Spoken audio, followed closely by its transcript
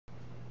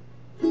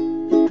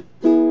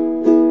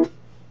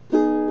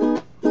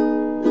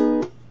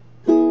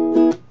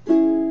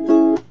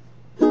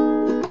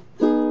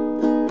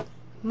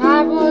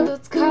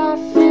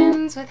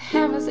coffins with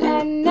hammers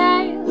and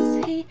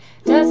nails. He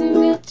doesn't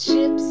build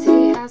ships,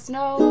 he has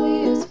no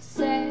use for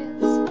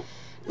sails.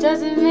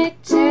 Doesn't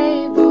make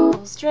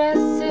tables,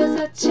 dresses,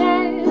 or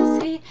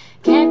chairs. He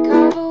can't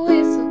carve a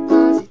whistle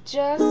cause he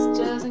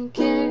just doesn't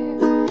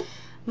care.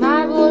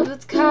 My boy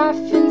builds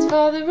coffins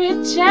for the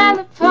rich and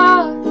the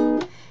poor.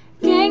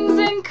 Kings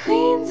and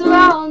queens will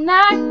all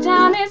knock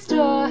down his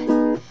door.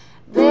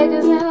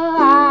 Beggars and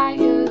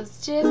liars,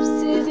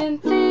 gypsies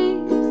and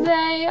thieves,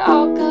 they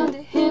all come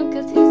to him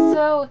cause he's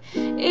so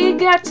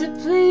eager to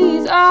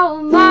please.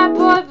 Oh, my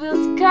boy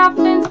builds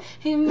coffins,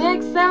 he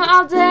makes them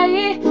all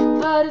day,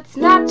 but it's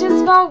not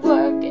just for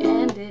work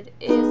and it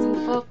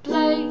isn't for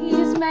play.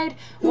 He's made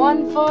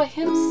one for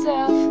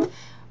himself,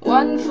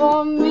 one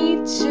for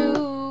me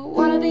too.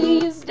 One of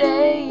these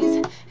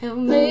days he'll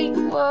make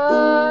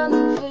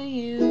one for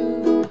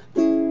you.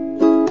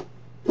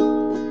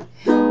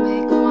 He'll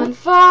make one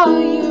for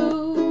you.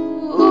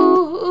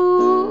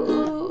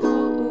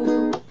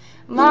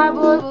 My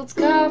boy builds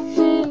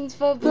coffins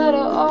for better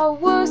or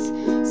worse.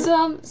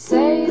 Some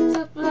say it's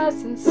a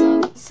blessing,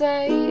 some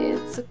say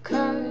it's a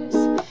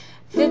curse.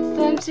 Fits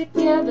them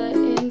together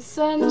in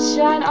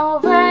sunshine or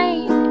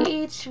rain.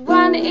 Each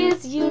one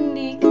is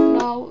unique,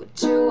 no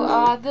two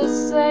are the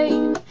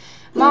same.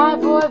 My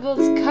boy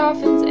builds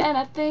coffins and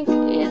I think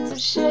it's a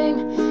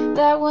shame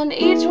that when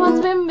each one's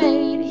been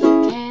made he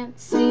can't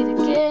see it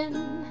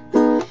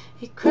again.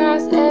 He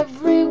crafts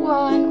every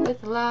one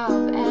with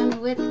love and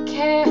with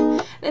care,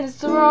 then it's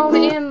thrown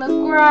in the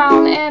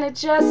ground and it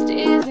just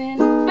isn't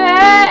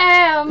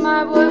fair.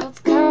 My boy builds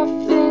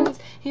coffins,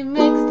 he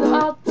makes them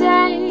all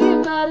day,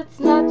 but it's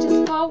not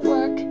just for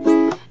work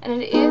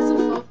and it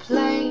isn't for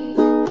play.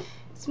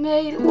 He's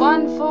made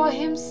one for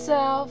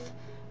himself,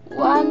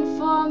 one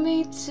for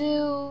me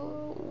too.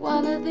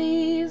 One of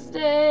these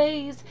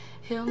days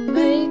he'll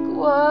make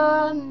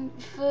one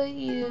for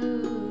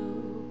you.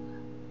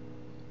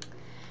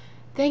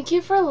 Thank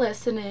you for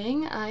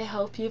listening. I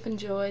hope you've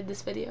enjoyed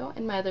this video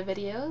and my other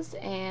videos,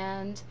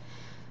 and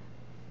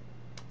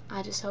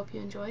I just hope you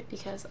enjoyed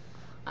because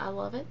I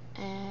love it,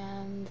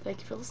 and thank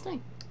you for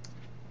listening.